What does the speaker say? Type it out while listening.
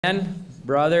And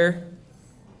brother,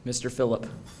 Mr. Philip.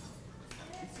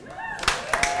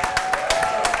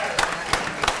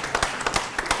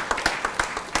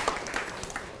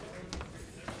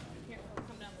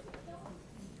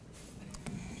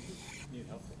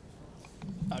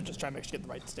 I'm just trying to make sure you get the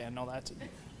right stand and all that.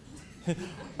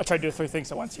 I tried to do 3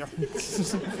 things at once here. You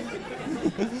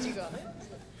got it?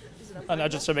 And I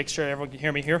just to make sure everyone can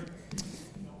hear me here.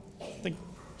 I think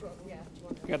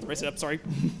I got to raise it up, sorry.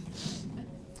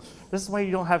 This is why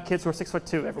you don't have kids who are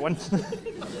 6'2", everyone.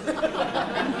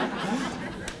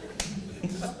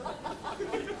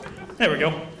 There we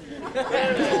go.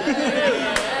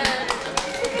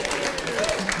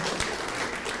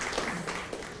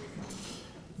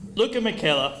 Luke and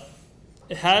Michaela,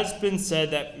 it has been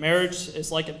said that marriage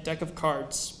is like a deck of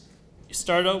cards. You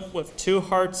start out with 2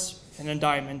 hearts and a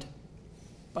diamond,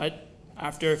 but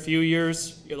after a few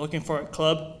years, you're looking for a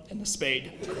club and a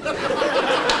spade.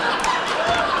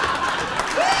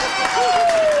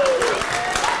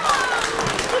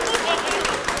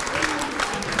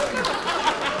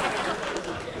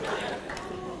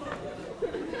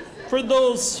 For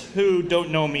those who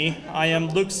don't know me, I am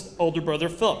Luke's older brother,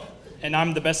 Philip, and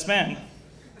I'm the best man,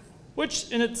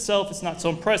 which in itself is not so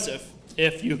impressive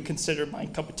if you consider my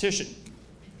competition.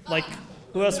 Like,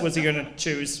 who else was he gonna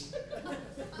choose?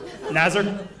 Nazar?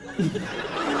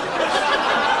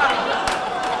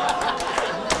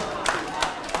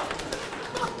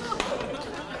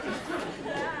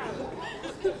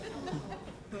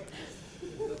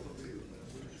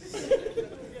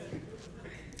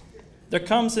 There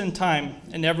comes a time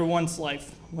in everyone's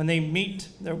life when they meet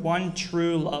their one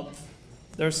true love,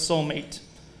 their soulmate,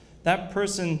 that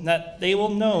person that they will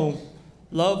know,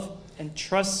 love, and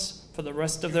trust for the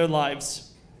rest of their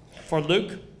lives. For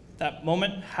Luke, that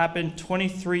moment happened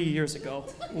 23 years ago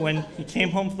when he came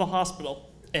home from the hospital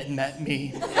and met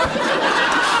me.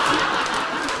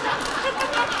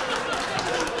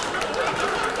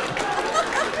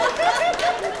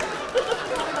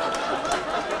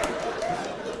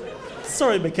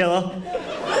 Sorry, Michaela.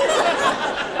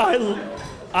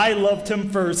 I loved him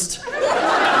first.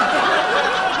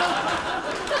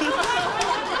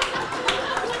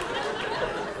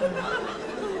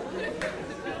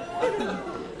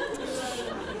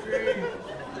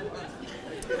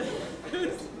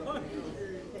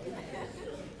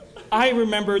 I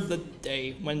remember the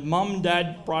day when Mom and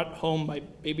Dad brought home my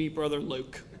baby brother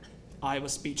Luke. I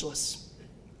was speechless.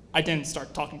 I didn't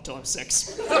start talking till I was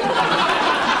 6.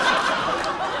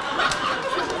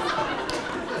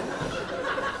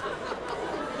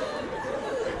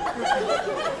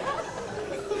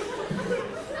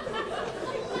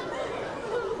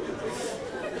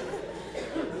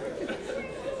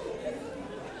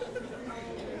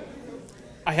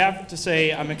 I have to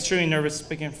say I'm extremely nervous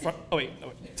speaking in front. Oh wait,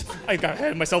 I got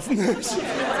ahead of myself.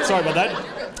 Sorry about that.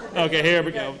 Okay, here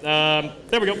we go.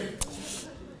 There we go.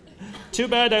 Too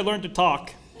bad I learned to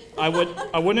talk. I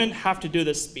wouldn't have to do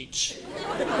this speech.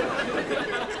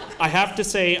 I have to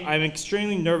say I'm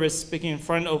extremely nervous speaking in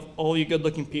front of all you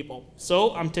good-looking people.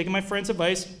 So I'm taking my friend's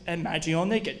advice and imagining all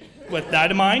naked. With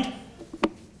that in mind,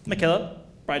 Michaela,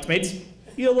 bridesmaids,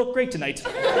 you look great tonight.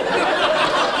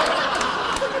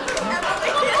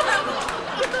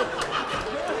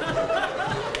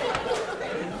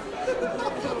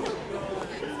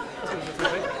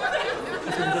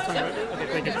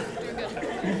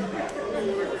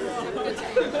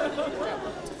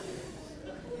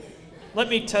 Let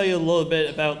me tell you a little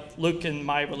bit about Luke and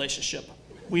my relationship.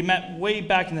 We met way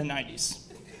back in the 90s.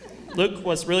 Luke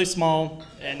was really small,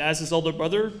 and as his older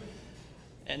brother,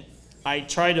 and I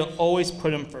tried to always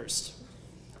put him first.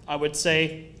 I would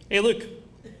say, hey Luke,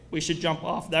 we should jump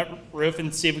off that roof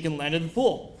and see if we can land in the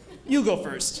pool. You go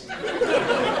first.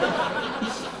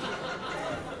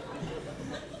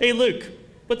 Hey Luke,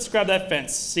 let's grab that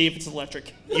fence, see if it's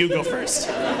electric. You go first.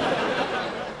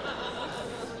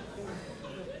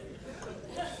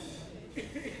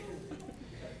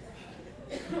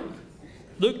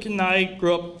 Luke and I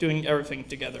grew up doing everything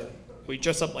together. We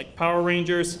dress up like Power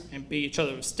Rangers and beat each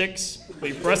other with sticks.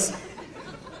 We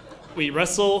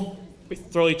wrestle, we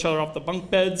throw each other off the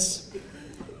bunk beds,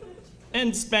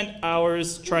 and spent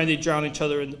hours trying to drown each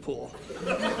other in the pool.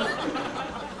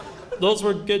 Those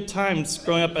were good times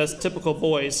growing up as typical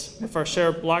boys, with our share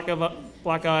of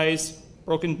black eyes,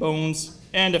 broken bones,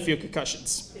 and a few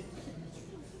concussions.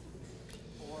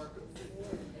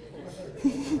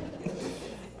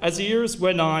 As the years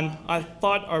went on, I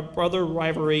thought our brother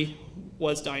rivalry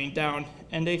was dying down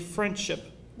and a friendship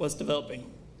was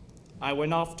developing. I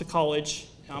went off to college,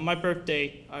 and on my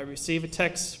birthday, I received a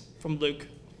text from Luke,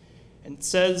 and it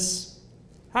says,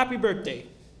 "Happy birthday.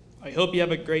 I hope you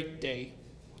have a great day.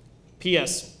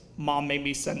 P.S. Mom made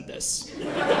me send this.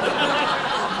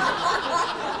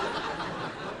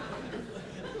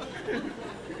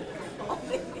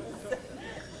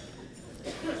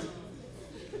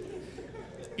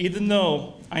 Even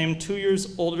though I am 2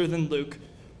 years older than Luke,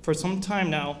 for some time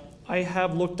now, I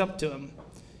have looked up to him.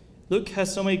 Luke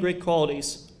has so many great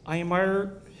qualities. I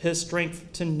admire his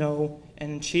strength to know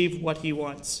and achieve what he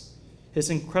wants,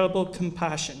 his incredible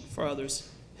compassion for others,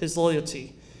 his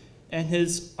loyalty, and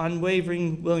his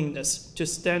unwavering willingness to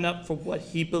stand up for what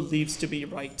he believes to be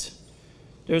right.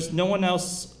 There's no one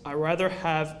else I'd rather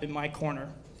have in my corner.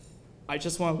 I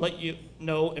just want to let you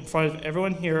know in front of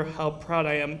everyone here how proud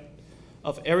I am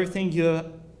of everything you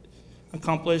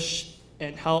accomplished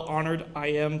and how honored I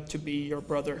am to be your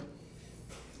brother.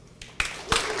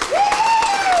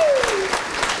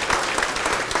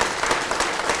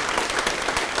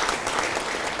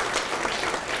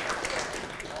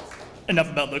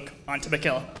 Enough about Luke, on to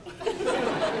Michaela.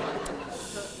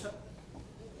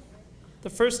 The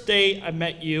first day I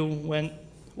met you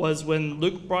was when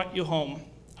Luke brought you home.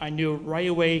 I knew right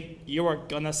away you are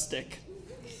gonna stick.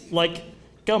 Like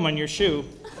gum on your shoe.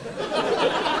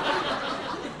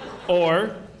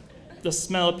 Or the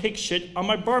smell of pig shit on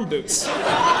my barn boots.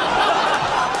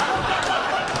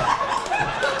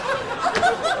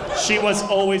 She was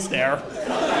always there.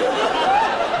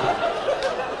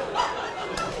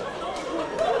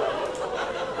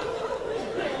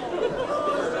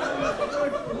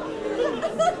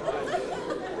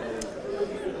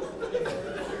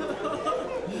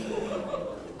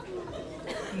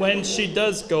 When she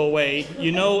does go away,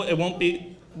 you know it won't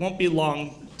be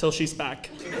long till she's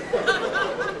back.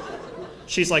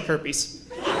 She's like herpes.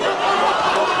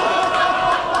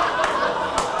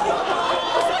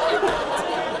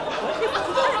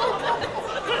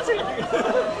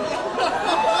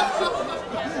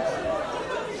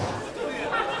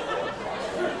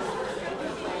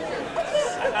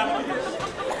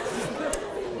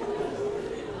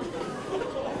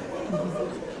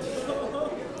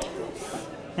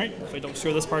 Right, if I don't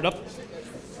screw this part up.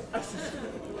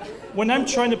 When I'm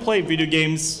trying to play video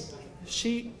games,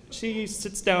 she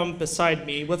sits down beside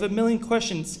me with a million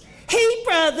questions. Hey,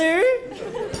 brother!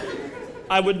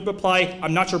 I would reply,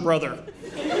 I'm not your brother.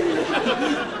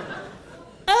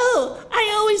 Oh,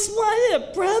 I always wanted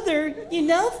a brother. You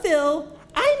know, Phil,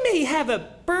 I may have a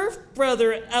birth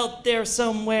brother out there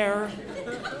somewhere.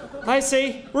 I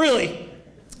say, really?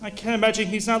 I can't imagine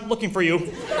he's not looking for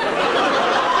you.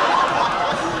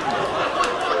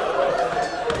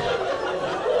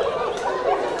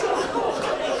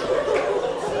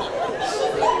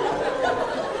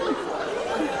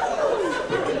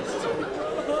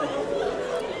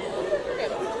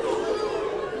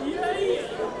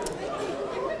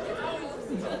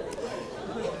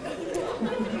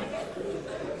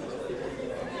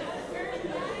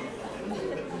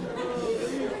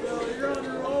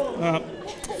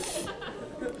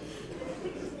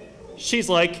 She's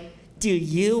like, do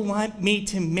you want me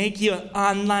to make you an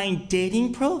online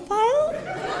dating profile?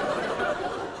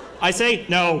 I say,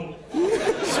 no.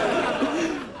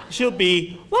 She'll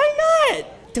be, why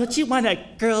not? Don't you want a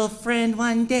girlfriend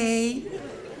one day?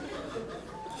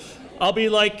 I'll be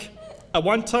like, at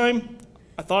one time,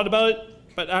 I thought about it,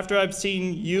 but after I've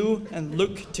seen you and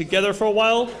Luke together for a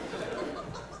while,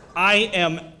 I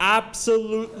am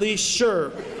absolutely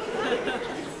sure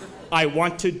I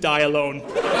want to die alone.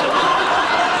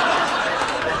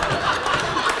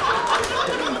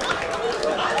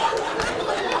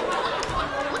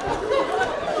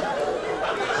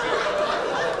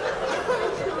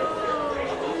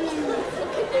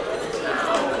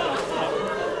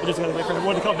 I just gotta wait for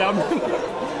everyone to calm down.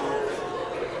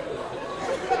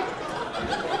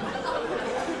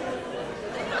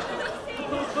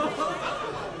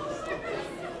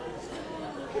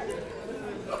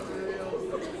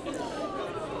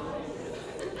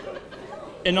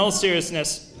 In all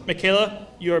seriousness, Michaela,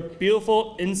 you are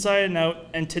beautiful inside and out,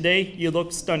 and today you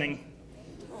look stunning.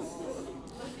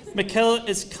 Michaela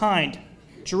is kind,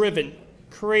 driven,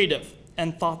 creative,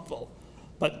 and thoughtful,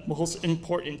 but most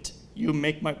important, you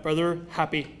make my brother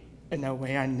happy in a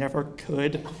way I never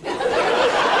could.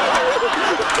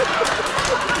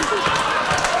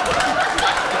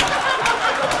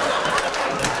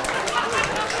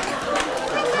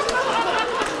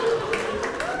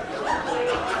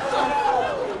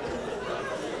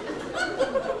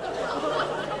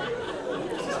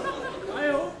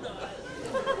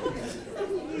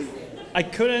 I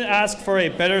couldn't ask for a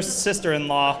better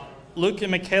sister-in-law. Luke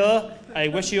and Michaela, I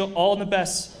wish you all the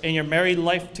best in your married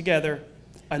life together.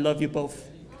 I love you both.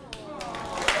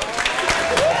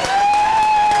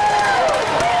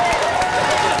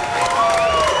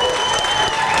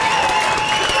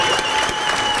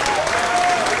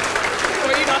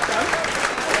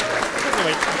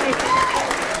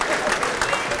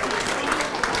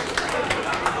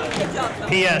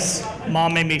 P.S.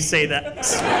 Mom made me say that.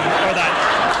 Or that.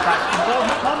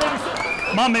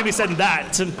 Mom made me say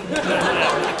that.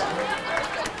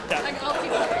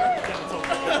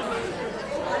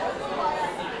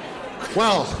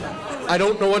 Well, I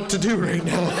don't know what to do right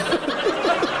now.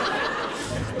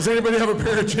 Does anybody have a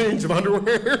pair of change of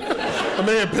underwear? I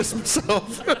may have pissed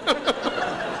myself.